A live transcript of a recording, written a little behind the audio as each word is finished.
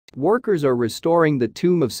Workers are restoring the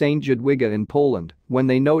tomb of Saint Jadwiga in Poland when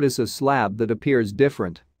they notice a slab that appears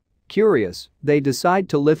different. Curious, they decide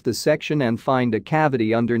to lift the section and find a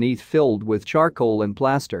cavity underneath filled with charcoal and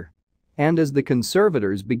plaster. And as the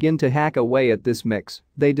conservators begin to hack away at this mix,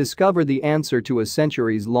 they discover the answer to a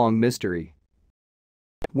centuries-long mystery.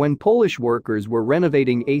 When Polish workers were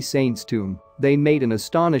renovating a saint's tomb, they made an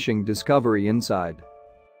astonishing discovery inside.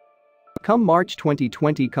 Come March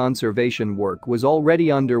 2020, conservation work was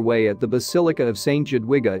already underway at the Basilica of St.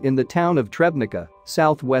 Jadwiga in the town of Trebnica,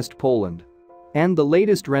 southwest Poland. And the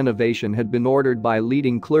latest renovation had been ordered by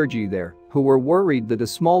leading clergy there, who were worried that a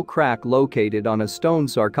small crack located on a stone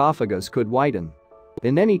sarcophagus could widen.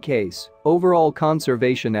 In any case, overall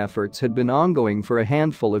conservation efforts had been ongoing for a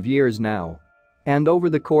handful of years now. And over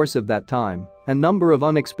the course of that time, a number of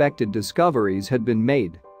unexpected discoveries had been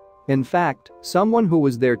made. In fact, someone who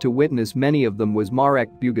was there to witness many of them was Marek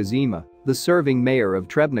Bugazima, the serving mayor of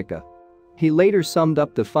Trebnica. He later summed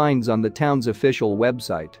up the finds on the town's official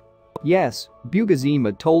website. Yes,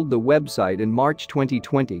 Bugazima told the website in March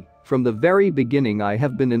 2020, "From the very beginning I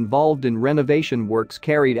have been involved in renovation works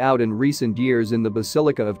carried out in recent years in the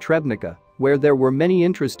Basilica of Trebnica, where there were many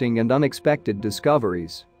interesting and unexpected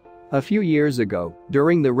discoveries. A few years ago,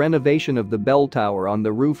 during the renovation of the bell tower on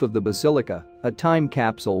the roof of the basilica, a time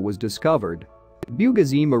capsule was discovered."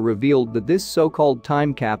 Bugazima revealed that this so-called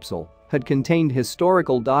time capsule had contained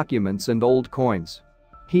historical documents and old coins.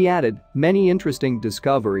 He added, "Many interesting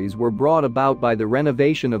discoveries were brought about by the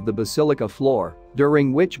renovation of the basilica floor,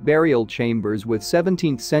 during which burial chambers with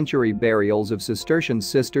 17th century burials of Cistercian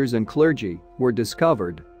sisters and clergy were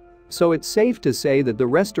discovered. So it's safe to say that the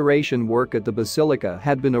restoration work at the basilica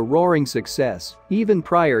had been a roaring success, even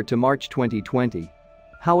prior to March 2020.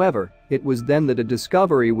 However, it was then that a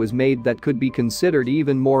discovery was made that could be considered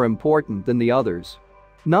even more important than the others.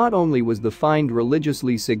 Not only was the find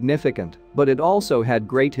religiously significant, but it also had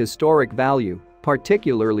great historic value,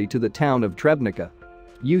 particularly to the town of Trebnica.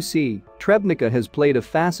 You see, Trebnica has played a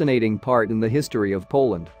fascinating part in the history of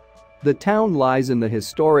Poland. The town lies in the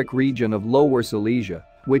historic region of Lower Silesia,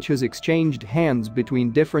 which has exchanged hands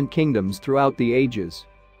between different kingdoms throughout the ages.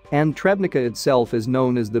 And Trebnica itself is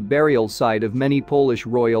known as the burial site of many Polish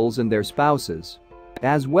royals and their spouses.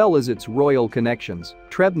 As well as its royal connections,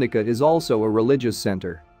 Trebnica is also a religious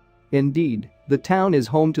center. Indeed, the town is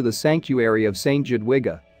home to the sanctuary of St.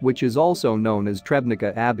 Jadwiga, which is also known as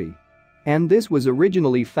Trebnica Abbey. And this was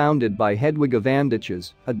originally founded by Jadwiga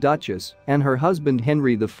Vandyches, a duchess, and her husband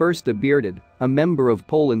Henry I the Bearded, a member of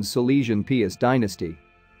Poland's Silesian Piast dynasty.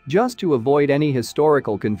 Just to avoid any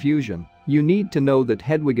historical confusion, you need to know that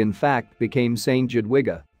Jadwiga in fact became St.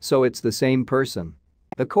 Jadwiga, so it's the same person.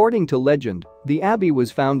 According to legend, the abbey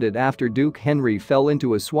was founded after Duke Henry fell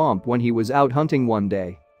into a swamp when he was out hunting one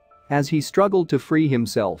day. As he struggled to free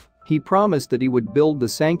himself, he promised that he would build the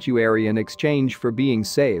sanctuary in exchange for being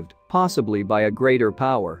saved, possibly by a greater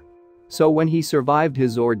power. So when he survived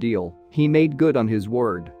his ordeal, he made good on his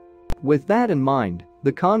word. With that in mind,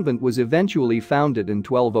 the convent was eventually founded in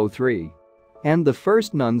 1203. And the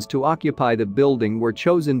first nuns to occupy the building were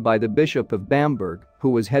chosen by the Bishop of Bamberg, who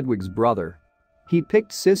was Jadwig's brother. He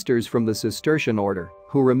picked sisters from the Cistercian order,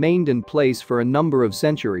 who remained in place for a number of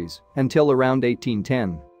centuries, until around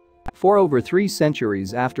 1810. For over 3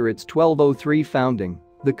 centuries after its 1203 founding,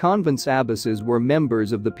 the convent's abbesses were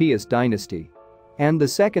members of the Piast dynasty. And the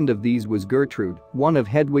second of these was Gertrude, one of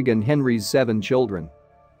Jadwiga and Henry's 7 children.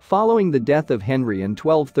 Following the death of Henry in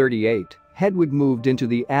 1238, Jadwiga moved into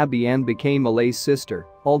the abbey and became a lay sister,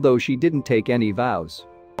 although she didn't take any vows.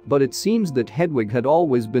 But it seems that Jadwiga had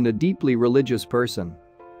always been a deeply religious person.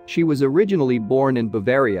 She was originally born in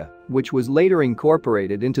Bavaria, which was later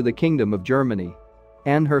incorporated into the Kingdom of Germany.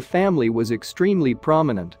 And her family was extremely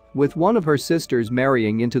prominent, with one of her sisters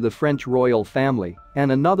marrying into the French royal family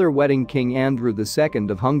and another wedding King Andrew II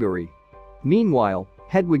of Hungary. Meanwhile,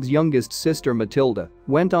 Jadwig's youngest sister Matilda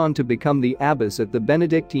went on to become the abbess at the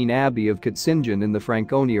Benedictine Abbey of Kotzingen in the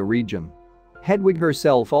Franconia region. Jadwiga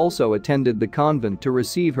herself also attended the convent to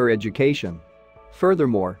receive her education.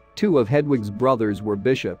 Furthermore, 2 of Jadwig's brothers were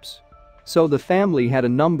bishops. So the family had a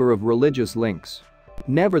number of religious links.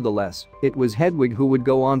 Nevertheless, it was Jadwiga who would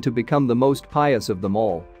go on to become the most pious of them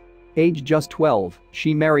all. Aged just 12,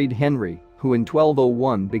 she married Henry, who in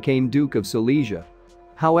 1201 became Duke of Silesia.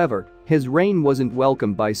 However, his reign wasn't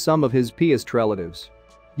welcomed by some of his Piast relatives.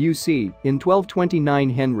 You see, in 1229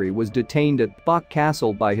 Henry was detained at Bach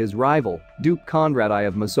Castle by his rival, Duke Conrad I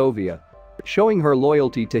of Masovia. Showing her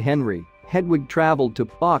loyalty to Henry, Jadwiga traveled to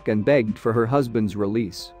Bach and begged for her husband's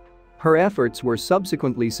release. Her efforts were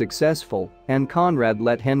subsequently successful, and Conrad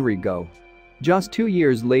let Henry go. Just 2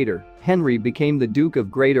 years later, Henry became the Duke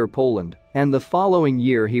of Greater Poland, and the following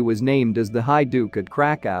year he was named as the High Duke at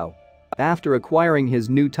Krakow. After acquiring his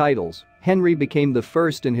new titles, Henry became the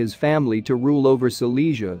first in his family to rule over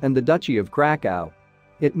Silesia and the Duchy of Krakow.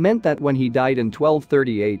 It meant that when he died in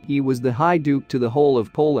 1238 he was the High Duke to the whole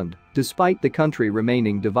of Poland, despite the country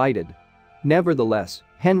remaining divided. Nevertheless,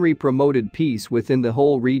 Henry promoted peace within the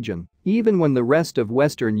whole region, even when the rest of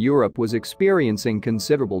Western Europe was experiencing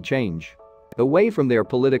considerable change. Away from their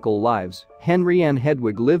political lives, Henry and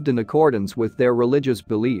Hedwig lived in accordance with their religious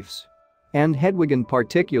beliefs. And Hedwig in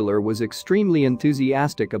particular was extremely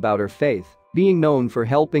enthusiastic about her faith, being known for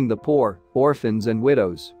helping the poor, orphans and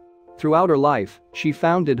widows. Throughout her life, she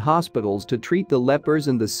founded hospitals to treat the lepers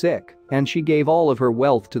and the sick, and she gave all of her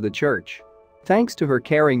wealth to the church. Thanks to her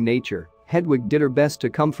caring nature, Hedwig did her best to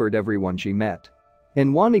comfort everyone she met.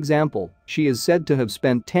 In one example, she is said to have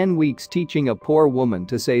spent 10 weeks teaching a poor woman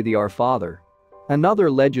to say the Our Father. Another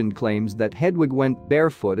legend claims that Hedwig went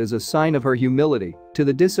barefoot as a sign of her humility, to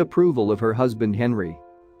the disapproval of her husband Henry.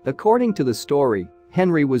 According to the story,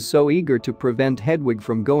 Henry was so eager to prevent Hedwig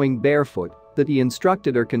from going barefoot that he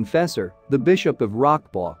instructed her confessor, the Bishop of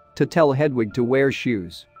Rockbaugh, to tell Hedwig to wear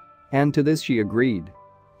shoes. And to this she agreed.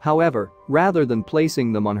 However, rather than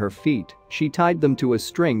placing them on her feet, she tied them to a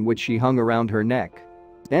string which she hung around her neck.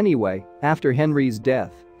 Anyway, after Henry's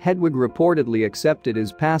death, Hedwig reportedly accepted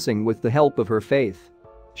his passing with the help of her faith.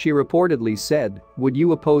 She reportedly said, "Would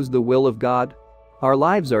you oppose the will of God? Our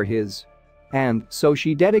lives are His." And so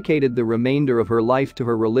she dedicated the remainder of her life to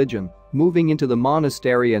her religion, moving into the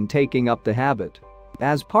monastery and taking up the habit.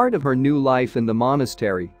 As part of her new life in the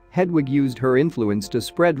monastery, Hedwig used her influence to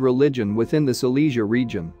spread religion within the Silesia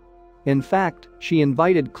region. In fact, she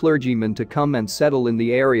invited clergymen to come and settle in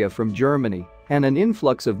the area from Germany, and an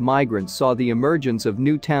influx of migrants saw the emergence of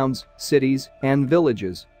new towns, cities, and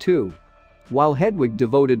villages, too. While Hedwig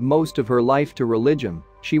devoted most of her life to religion,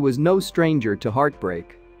 she was no stranger to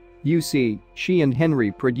heartbreak. You see, she and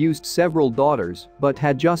Henry produced several daughters but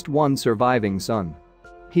had just one surviving son.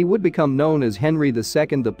 He would become known as Henry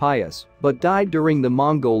II the Pious, but died during the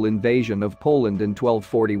Mongol invasion of Poland in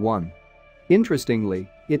 1241. Interestingly,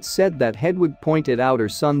 it's said that Hedwig pointed out her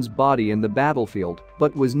son's body in the battlefield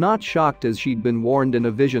but was not shocked as she'd been warned in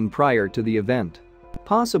a vision prior to the event.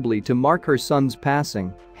 Possibly to mark her son's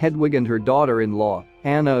passing, Hedwig and her daughter-in-law,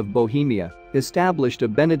 Anna of Bohemia, established a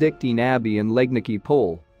Benedictine abbey in Legnicki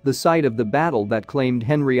Pole, the site of the battle that claimed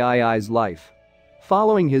Henry II's life.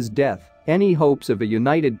 Following his death, any hopes of a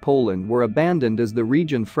united Poland were abandoned as the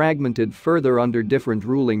region fragmented further under different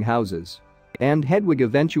ruling houses. And Hedwig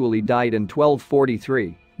eventually died in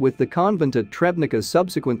 1243, with the convent at Trebnica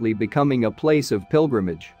subsequently becoming a place of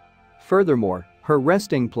pilgrimage. Furthermore, her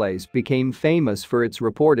resting place became famous for its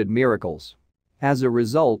reported miracles. As a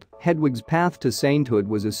result, Hedwig's path to sainthood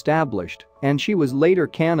was established, and she was later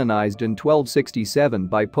canonized in 1267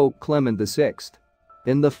 by Pope Clement VI.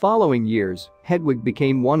 In the following years, Hedwig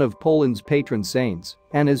became one of Poland's patron saints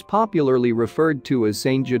and is popularly referred to as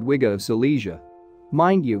Saint Jadwiga of Silesia.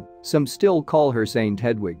 Mind you, some still call her Saint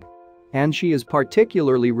Hedwig. And she is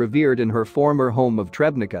particularly revered in her former home of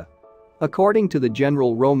Trebnica. According to the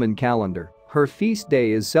general Roman calendar, her feast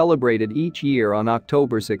day is celebrated each year on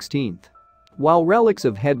October 16th. While relics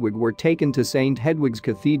of Hedwig were taken to St. Hedwig's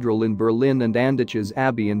Cathedral in Berlin and Andech's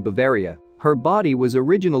Abbey in Bavaria, her body was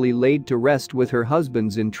originally laid to rest with her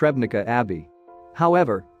husband's in Trebnica Abbey.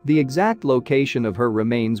 However, the exact location of her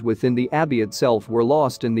remains within the abbey itself were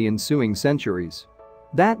lost in the ensuing centuries.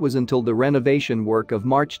 That was until the renovation work of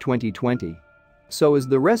March 2020. So as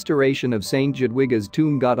the restoration of St. Jadwiga's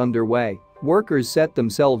tomb got underway, workers set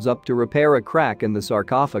themselves up to repair a crack in the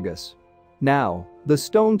sarcophagus. Now, the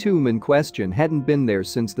stone tomb in question hadn't been there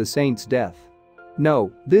since the saint's death.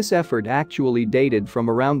 No, this effort actually dated from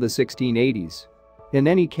around the 1680s. In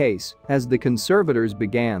any case, as the conservators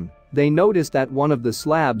began, they noticed that one of the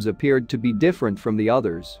slabs appeared to be different from the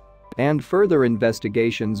others. And further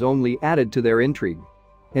investigations only added to their intrigue.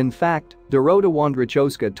 In fact, Dorota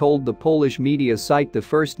Wądryczowska told the Polish media site The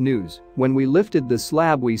First News, "When we lifted the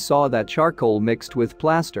slab we saw that charcoal mixed with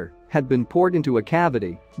plaster had been poured into a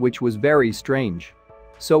cavity, which was very strange.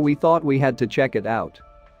 So we thought we had to check it out."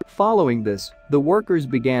 Following this, the workers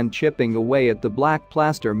began chipping away at the black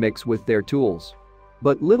plaster mix with their tools.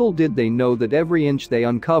 But little did they know that every inch they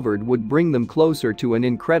uncovered would bring them closer to an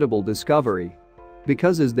incredible discovery.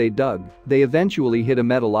 Because as they dug, they eventually hit a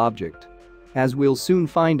metal object. As we'll soon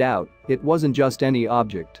find out, it wasn't just any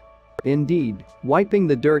object. Indeed, wiping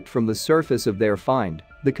the dirt from the surface of their find,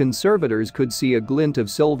 the conservators could see a glint of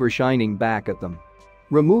silver shining back at them.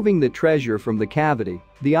 Removing the treasure from the cavity,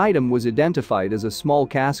 the item was identified as a small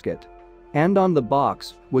casket. And on the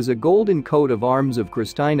box was a golden coat of arms of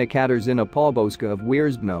Krystyna Katarzyna Pawłowska of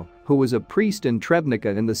Wierzbno, who was a priest in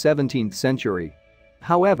Trebnica in the 17th century.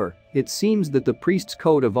 However, it seems that the priest's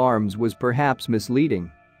coat of arms was perhaps misleading.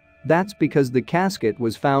 That's because the casket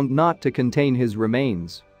was found not to contain his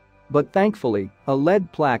remains. But thankfully, a lead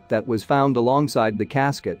plaque that was found alongside the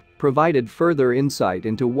casket provided further insight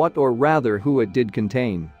into what, or rather who, it did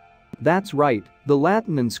contain. That's right, the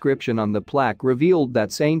Latin inscription on the plaque revealed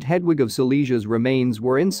that Saint Hedwig of Silesia's remains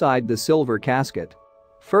were inside the silver casket.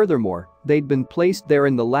 Furthermore, they'd been placed there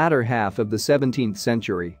in the latter half of the 17th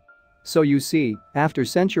century. So you see, after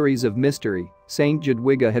centuries of mystery, Saint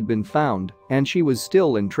Jadwiga had been found, and she was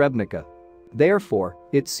still in Trebnica. Therefore,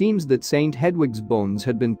 it seems that Saint Hedwig's bones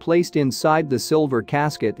had been placed inside the silver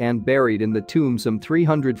casket and buried in the tomb some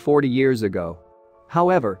 340 years ago.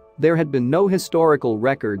 However, there had been no historical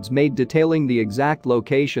records made detailing the exact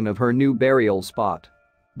location of her new burial spot.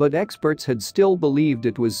 But experts had still believed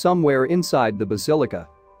it was somewhere inside the basilica.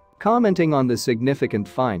 Commenting on the significant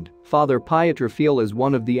find, Father Piotr Filas,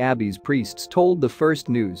 one of the abbey's priests, told the First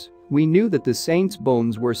News, "We knew that the saint's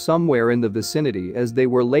bones were somewhere in the vicinity as they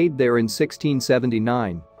were laid there in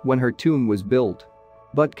 1679, when her tomb was built."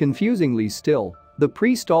 But confusingly still, the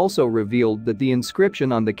priest also revealed that the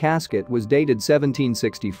inscription on the casket was dated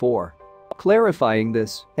 1764. Clarifying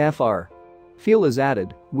this, Fr. Filas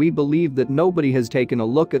added, "We believe that nobody has taken a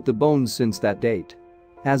look at the bones since that date."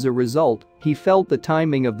 As a result, he felt the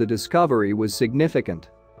timing of the discovery was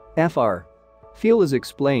significant. Fr. Filas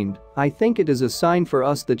explained, "I think it is a sign for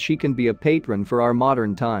us that she can be a patron for our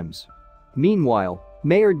modern times." Meanwhile,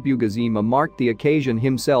 Mayor Jadwiga marked the occasion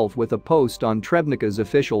himself with a post on Trebnica's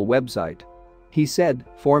official website. He said,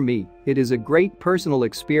 "For me, it is a great personal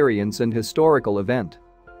experience and historical event.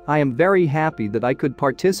 I am very happy that I could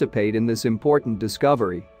participate in this important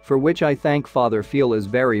discovery, for which I thank Father Filas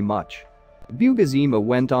very much." Jadwiga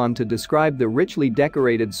went on to describe the richly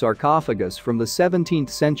decorated sarcophagus from the 17th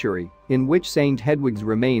century in which Saint Hedwig's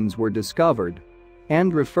remains were discovered.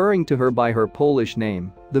 And referring to her by her Polish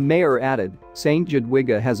name, the mayor added, "Saint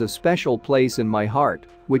Jadwiga has a special place in my heart,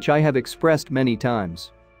 which I have expressed many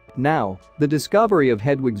times." Now, the discovery of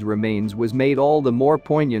Hedwig's remains was made all the more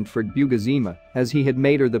poignant for Jadwiga, as he had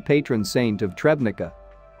made her the patron saint of Trebnica.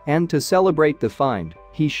 And to celebrate the find,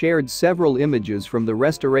 he shared several images from the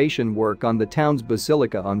restoration work on the town's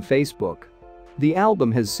basilica on Facebook. The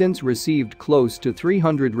album has since received close to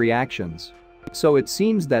 300 reactions. So it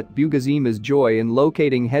seems that Jadwiga's joy in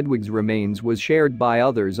locating Hedwig's remains was shared by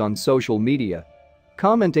others on social media.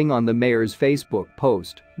 Commenting on the mayor's Facebook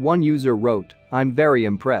post, one user wrote, "I'm very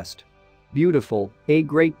impressed. Beautiful, a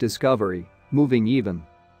great discovery, moving even.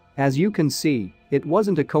 As you can see, it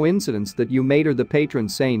wasn't a coincidence that you made her the patron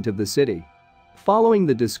saint of the city." Following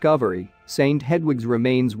the discovery, Saint Hedwig's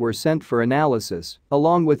remains were sent for analysis,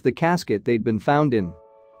 along with the casket they'd been found in.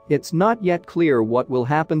 It's not yet clear what will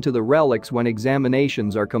happen to the relics when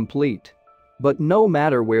examinations are complete. But no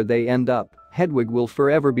matter where they end up, Hedwig will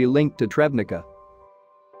forever be linked to Trebnica.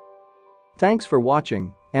 Thanks for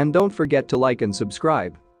watching, and don't forget to like and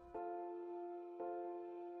subscribe.